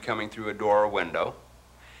might be coming through a door or window,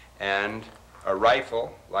 and a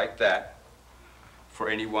rifle like that for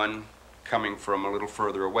anyone coming from a little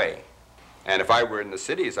further away. And if I were in the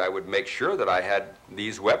cities, I would make sure that I had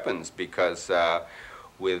these weapons because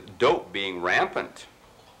with dope being rampant,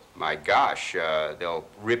 my gosh, they'll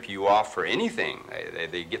rip you off for anything.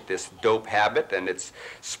 They get this dope habit, and it's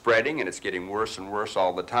spreading, and it's getting worse and worse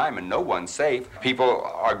all the time, and no one's safe. People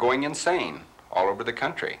are going insane all over the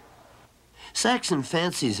country. Saxon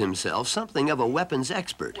fancies himself something of a weapons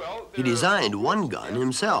expert. He designed one gun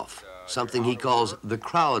himself, something he calls the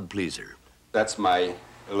crowd pleaser. That's my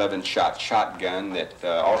 11-shot shotgun that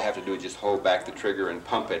all I have to do is just hold back the trigger and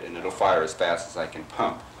pump it, and it'll fire as fast as I can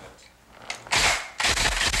pump.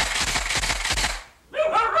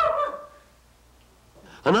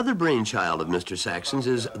 Another brainchild of Mr. Saxon's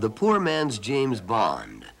is The Poor Man's James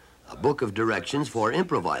Bond, a book of directions for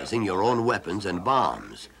improvising your own weapons and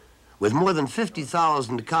bombs. With more than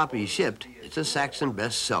 50,000 copies shipped, it's a Saxon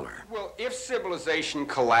bestseller. Well, if civilization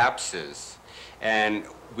collapses and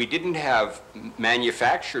we didn't have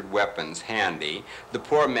manufactured weapons handy, the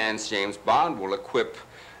poor man's James Bond will equip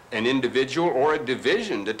an individual or a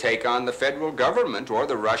division to take on the federal government or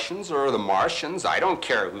the Russians or the Martians. I don't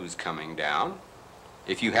care who's coming down.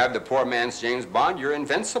 If you have the poor man's James Bond, you're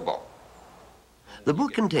invincible. The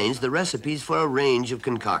book contains the recipes for a range of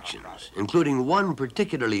concoctions, including one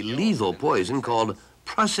particularly lethal poison called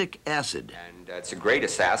prussic acid. And it's a great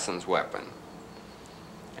assassin's weapon.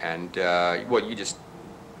 And, well, you just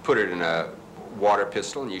put it in a water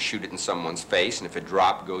pistol and you shoot it in someone's face, and if a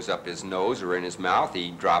drop goes up his nose or in his mouth, he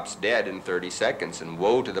drops dead in 30 seconds, and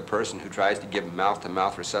woe to the person who tries to give him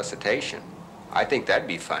mouth-to-mouth resuscitation. I think that'd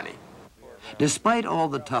be funny. Despite all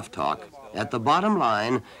the tough talk, at the bottom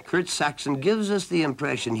line, Kurt Saxon gives us the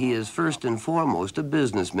impression he is first and foremost a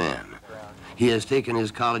businessman. He has taken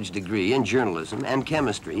his college degree in journalism and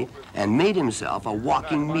chemistry and made himself a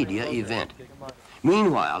walking media event.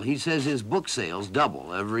 Meanwhile, he says his book sales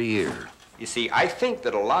double every year. You see, I think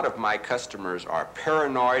that a lot of my customers are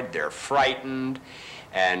paranoid, they're frightened,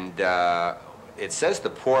 and it says the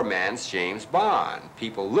poor man's James Bond.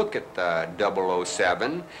 People look at the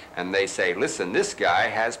 007 and they say, listen, this guy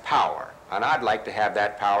has power, and I'd like to have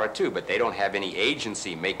that power too, but they don't have any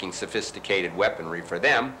agency making sophisticated weaponry for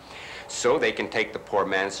them, so they can take the poor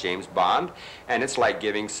man's James Bond, and it's like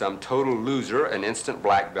giving some total loser an instant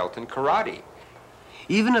black belt in karate.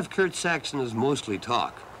 Even if Kurt Saxon is mostly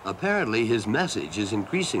talk, apparently his message is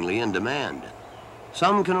increasingly in demand.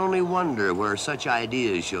 Some can only wonder where such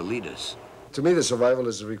ideas shall lead us. To me, the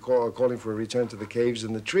survivalists are calling for a return to the caves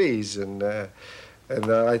and the trees, and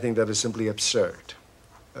I think that is simply absurd.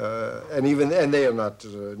 And they are not.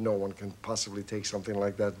 No one can possibly take something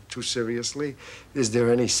like that too seriously. Is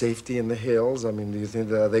there any safety in the hills? I mean, do you think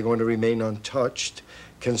that they're going to remain untouched?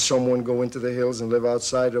 Can someone go into the hills and live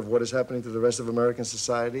outside of what is happening to the rest of American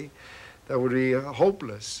society? That would be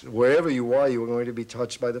hopeless. Wherever you are going to be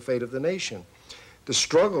touched by the fate of the nation. The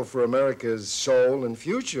struggle for America's soul and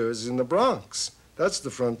future is in the Bronx. That's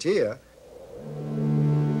the frontier.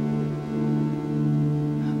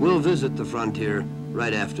 We'll visit the frontier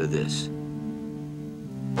right after this.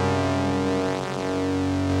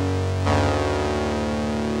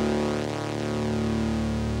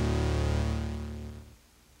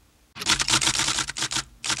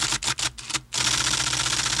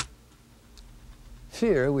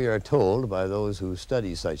 Fear, we are told by those who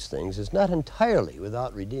study such things, is not entirely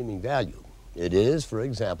without redeeming value. It is, for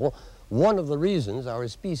example, one of the reasons our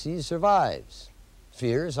species survives.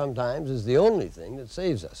 Fear sometimes is the only thing that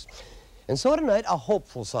saves us. And so tonight, a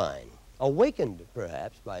hopeful sign, awakened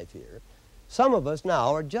perhaps by fear. Some of us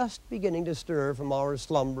now are just beginning to stir from our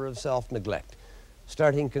slumber of self-neglect,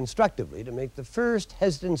 starting constructively to make the first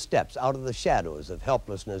hesitant steps out of the shadows of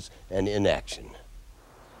helplessness and inaction.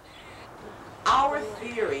 Our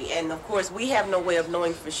theory, and of course we have no way of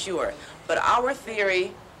knowing for sure, but our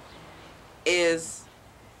theory is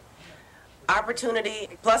opportunity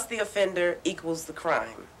plus the offender equals the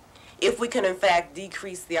crime. If we can in fact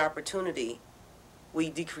decrease the opportunity,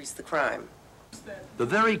 we decrease the crime. The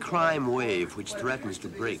very crime wave which threatens to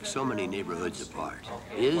break so many neighborhoods apart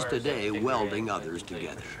is today welding others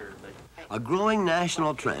together. A growing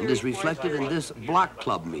national trend is reflected in this block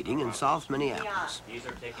club meeting in South Minneapolis.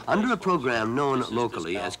 Under a program known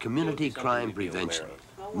locally as Community Crime Prevention,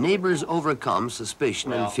 neighbors overcome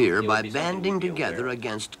suspicion and fear by banding together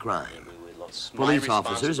against crime. Police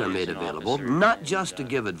officers are made available not just to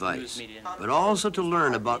give advice, but also to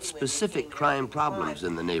learn about specific crime problems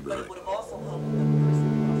in the neighborhood.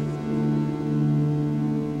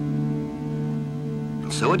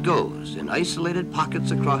 So it goes in isolated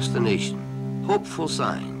pockets across the nation. Hopeful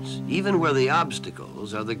signs, even where the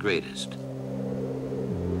obstacles are the greatest.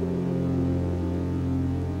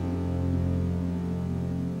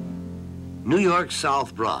 New York's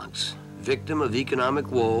South Bronx, victim of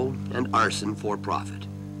economic woe and arson for profit.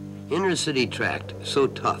 Inner city tract so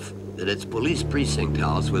tough that its police precinct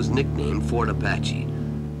house was nicknamed Fort Apache,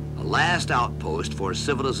 a last outpost for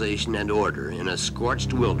civilization and order in a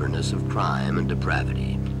scorched wilderness of crime and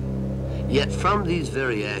depravity. Yet from these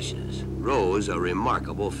very ashes, rose a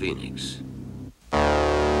remarkable phoenix.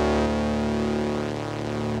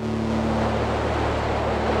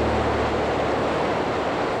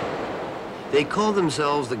 They call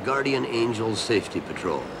themselves the Guardian Angels Safety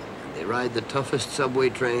Patrol. They ride the toughest subway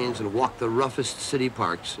trains and walk the roughest city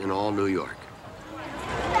parks in all New York.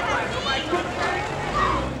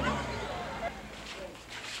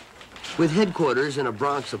 With headquarters in a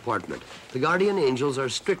Bronx apartment, the Guardian Angels are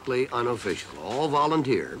strictly unofficial, all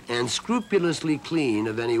volunteer, and scrupulously clean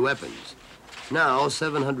of any weapons. Now,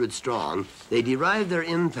 700 strong, they derive their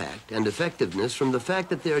impact and effectiveness from the fact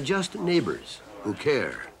that they're just neighbors who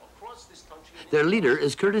care. Their leader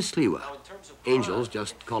is Curtis Sliwa. Angels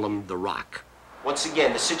just call him the Rock. Once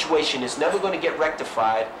again, the situation is never going to get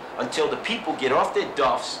rectified until the people get off their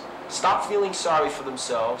duffs, stop feeling sorry for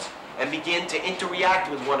themselves, and begin to interact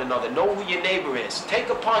with one another. Know who your neighbor is. Take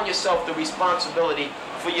upon yourself the responsibility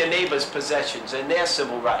for your neighbor's possessions and their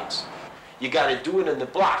civil rights. You got to do it in the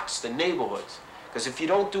blocks, the neighborhoods. Because if you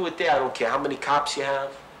don't do it there, I don't care how many cops you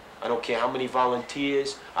have. I don't care how many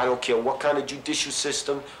volunteers. I don't care what kind of judicial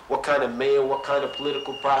system, what kind of mayor, what kind of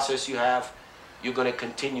political process you have. You're going to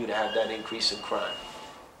continue to have that increase in crime.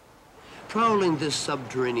 Prowling this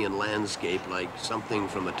subterranean landscape like something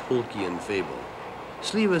from a Tolkien fable,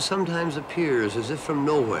 Sliwa sometimes appears as if from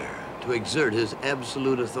nowhere to exert his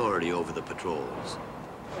absolute authority over the patrols.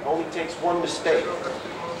 It only takes one mistake.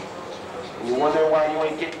 And you're wondering why you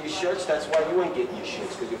ain't getting your shirts? That's why you ain't getting your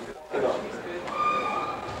shirts, because you know.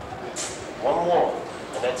 One more,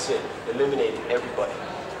 and that's it. Eliminated everybody.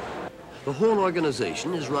 The whole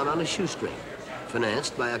organization is run on a shoestring,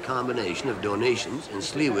 financed by a combination of donations and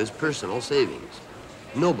Sliwa's personal savings.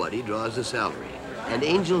 Nobody draws a salary, and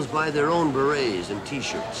Angels buy their own berets and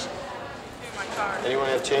T-shirts. Anyone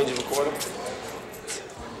have change of a quarter?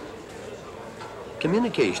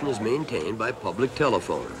 Communication is maintained by public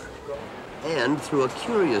telephone and through a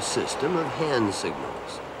curious system of hand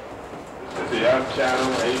signals.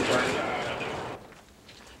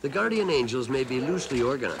 The Guardian Angels may be loosely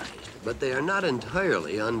organized, but they are not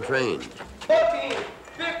entirely untrained. 14,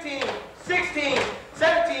 15, 16,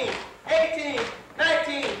 17, 18,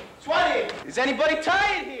 19, 20. Is anybody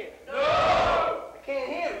tired here? No! I can't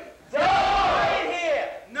hear you. Is anybody tired here?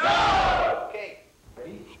 No! Okay.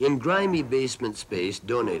 In grimy basement space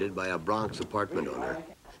donated by a Bronx apartment owner,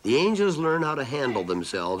 the Angels learn how to handle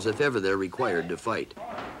themselves if ever they're required to fight.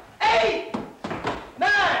 8, 9,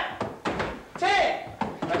 10.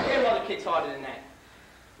 My grandmother kicks harder than that.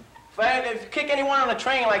 If you kick anyone on a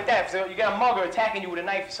train like that, so you got a mugger attacking you with a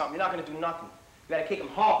knife or something, you're not going to do nothing. You got to kick him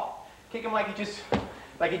hard. Kick him like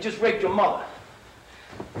you just raped your mother.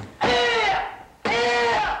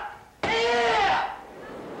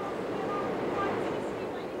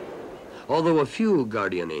 Although a few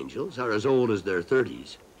Guardian Angels are as old as their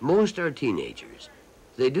 30s, most are teenagers.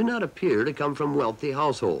 They do not appear to come from wealthy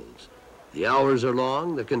households. The hours are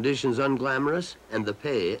long, the conditions unglamorous, and the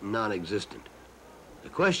pay non-existent. The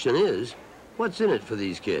question is, what's in it for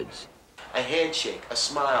these kids? A handshake, a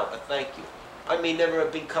smile, a thank you. I may never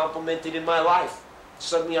have been complimented in my life.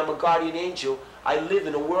 Suddenly I'm a guardian angel. I live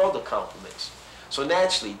in a world of compliments. So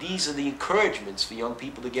naturally, these are the encouragements for young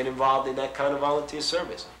people to get involved in that kind of volunteer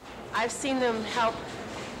service. I've seen them help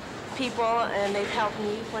people, and they've helped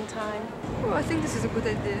me one time. Oh, I think this is a good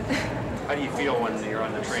idea. How do you feel when you're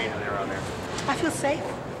on the train and they're on there? I feel safe.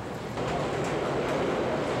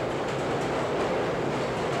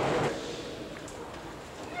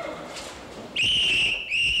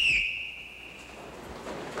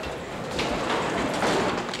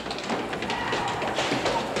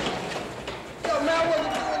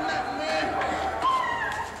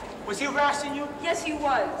 Was he harassing you? Yes, you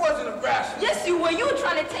was. Wasn't harassing. Yes, you were. You were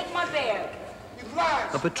trying to take my bag. You lied.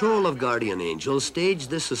 A patrol of Guardian Angels staged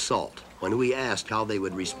this assault when we asked how they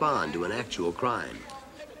would respond to an actual crime.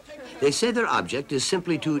 They say their object is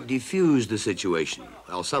simply to defuse the situation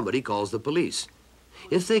while somebody calls the police.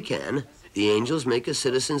 If they can, the Angels make a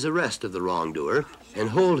citizen's arrest of the wrongdoer and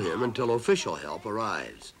hold him until official help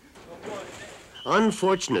arrives.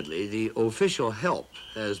 Unfortunately, the official help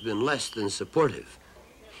has been less than supportive.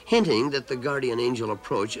 Hinting that the Guardian Angel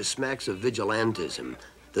approach smacks of vigilantism,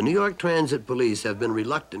 the New York Transit Police have been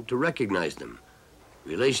reluctant to recognize them.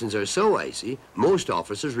 Relations are so icy, most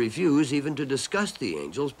officers refuse even to discuss the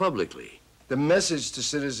Angels publicly. The message to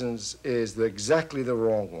citizens is exactly the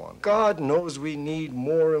wrong one. God knows we need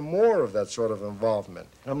more and more of that sort of involvement.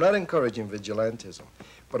 I'm not encouraging vigilantism,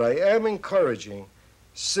 but I am encouraging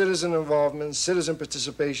citizen involvement, citizen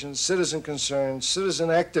participation, citizen concern, citizen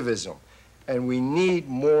activism. And we need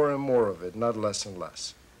more and more of it, not less and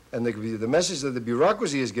less. And the message that the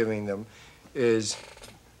bureaucracy is giving them is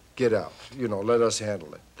get out. You know, let us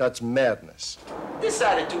handle it. That's madness. This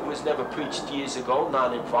attitude was never preached years ago,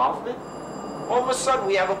 non-involvement. All of a sudden,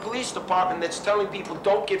 we have a police department that's telling people,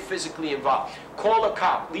 don't get physically involved. Call a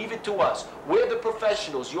cop, leave it to us. We're the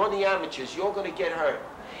professionals, you're the amateurs, you're gonna get hurt.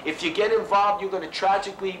 If you get involved, you're gonna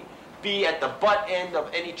tragically be at the butt end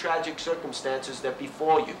of any tragic circumstances that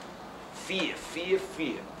befall you. Fear, fear,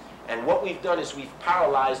 fear. And what we've done is we've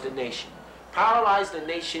paralyzed the nation. Paralyzed a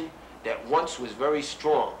nation that once was very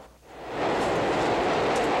strong.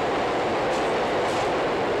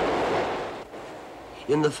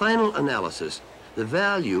 In the final analysis, the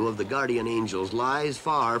value of the guardian angels lies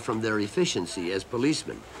far from their efficiency as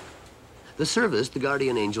policemen. The service the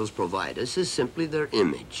guardian angels provide us is simply their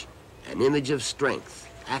image, an image of strength,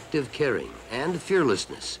 active caring, and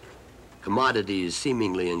fearlessness, commodities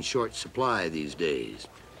seemingly in short supply these days.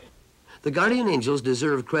 The guardian angels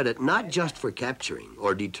deserve credit not just for capturing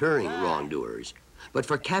or deterring wrongdoers, but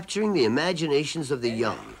for capturing the imaginations of the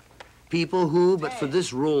young, people who, but for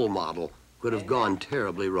this role model, could have gone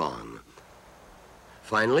terribly wrong.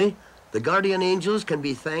 Finally, the guardian angels can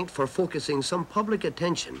be thanked for focusing some public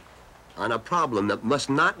attention on a problem that must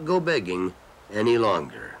not go begging any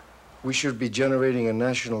longer. We should be generating a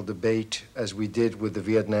national debate as we did with the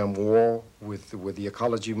Vietnam War, with the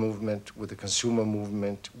ecology movement, with the consumer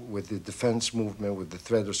movement, with the defense movement, with the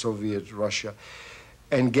threat of Soviet Russia,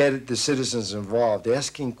 and get the citizens involved,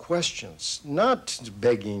 asking questions, not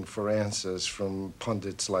begging for answers from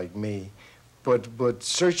pundits like me, but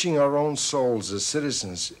searching our own souls as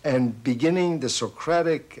citizens and beginning the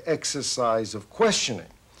Socratic exercise of questioning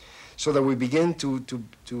so that we begin to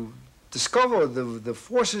discover the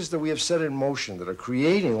forces that we have set in motion that are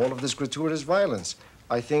creating all of this gratuitous violence.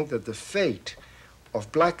 I think that the fate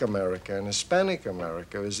of Black America and Hispanic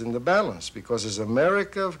America is in the balance, because as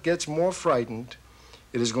America gets more frightened,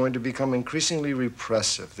 it is going to become increasingly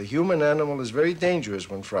repressive. The human animal is very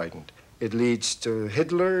dangerous when frightened. It leads to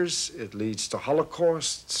Hitlers, it leads to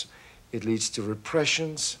Holocausts, it leads to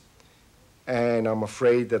repressions, and I'm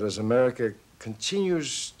afraid that as America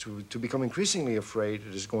continues to become increasingly afraid,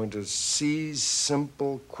 it is going to seize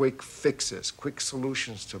simple, quick fixes, quick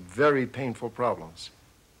solutions to very painful problems.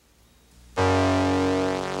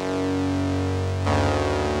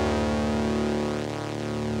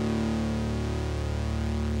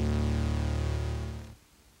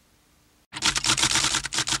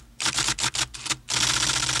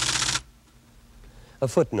 A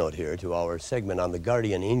footnote here to our segment on the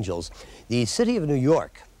guardian angels. The city of New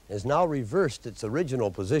York has now reversed its original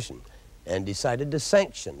position and decided to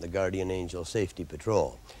sanction the guardian angel safety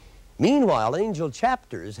patrol. Meanwhile, angel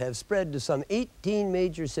chapters have spread to some 18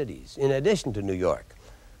 major cities, in addition to New York.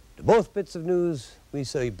 To both bits of news, we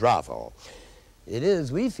say bravo. It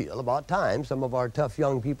is, we feel, about time some of our tough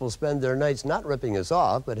young people spend their nights not ripping us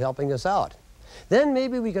off, but helping us out. Then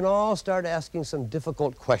maybe we can all start asking some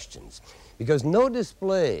difficult questions, because no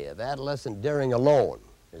display of adolescent daring alone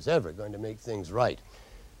is ever going to make things right.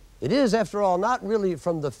 It is, after all, not really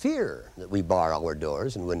from the fear that we bar our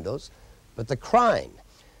doors and windows, but the crime.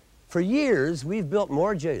 For years, we've built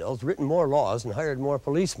more jails, written more laws, and hired more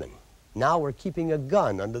policemen. Now we're keeping a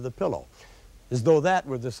gun under the pillow, as though that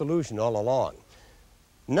were the solution all along.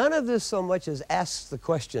 None of this so much as asks the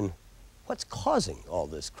question, what's causing all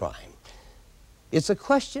this crime? It's a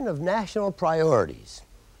question of national priorities.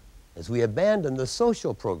 As we abandon the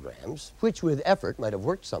social programs, which with effort might have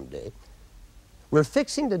worked someday, we're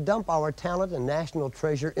fixing to dump our talent and national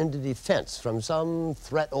treasure into defense from some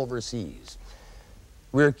threat overseas.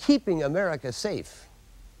 We're keeping America safe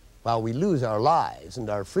while we lose our lives and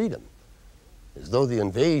our freedom, as though the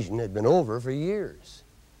invasion had been over for years.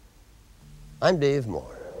 I'm Dave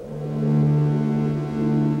Moore.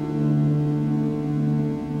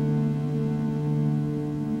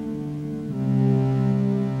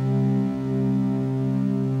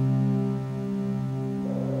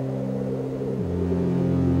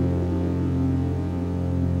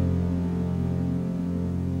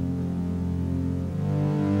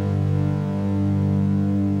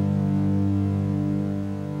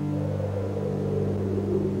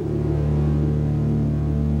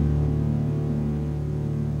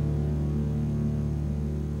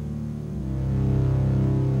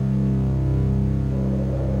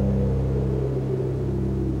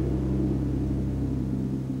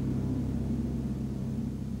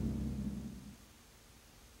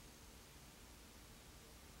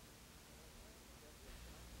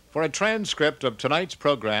 For a transcript of tonight's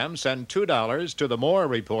program, send $2 to the Moore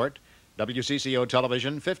Report, WCCO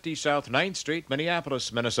Television, 50 South 9th Street,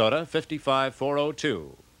 Minneapolis, Minnesota,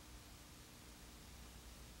 55402.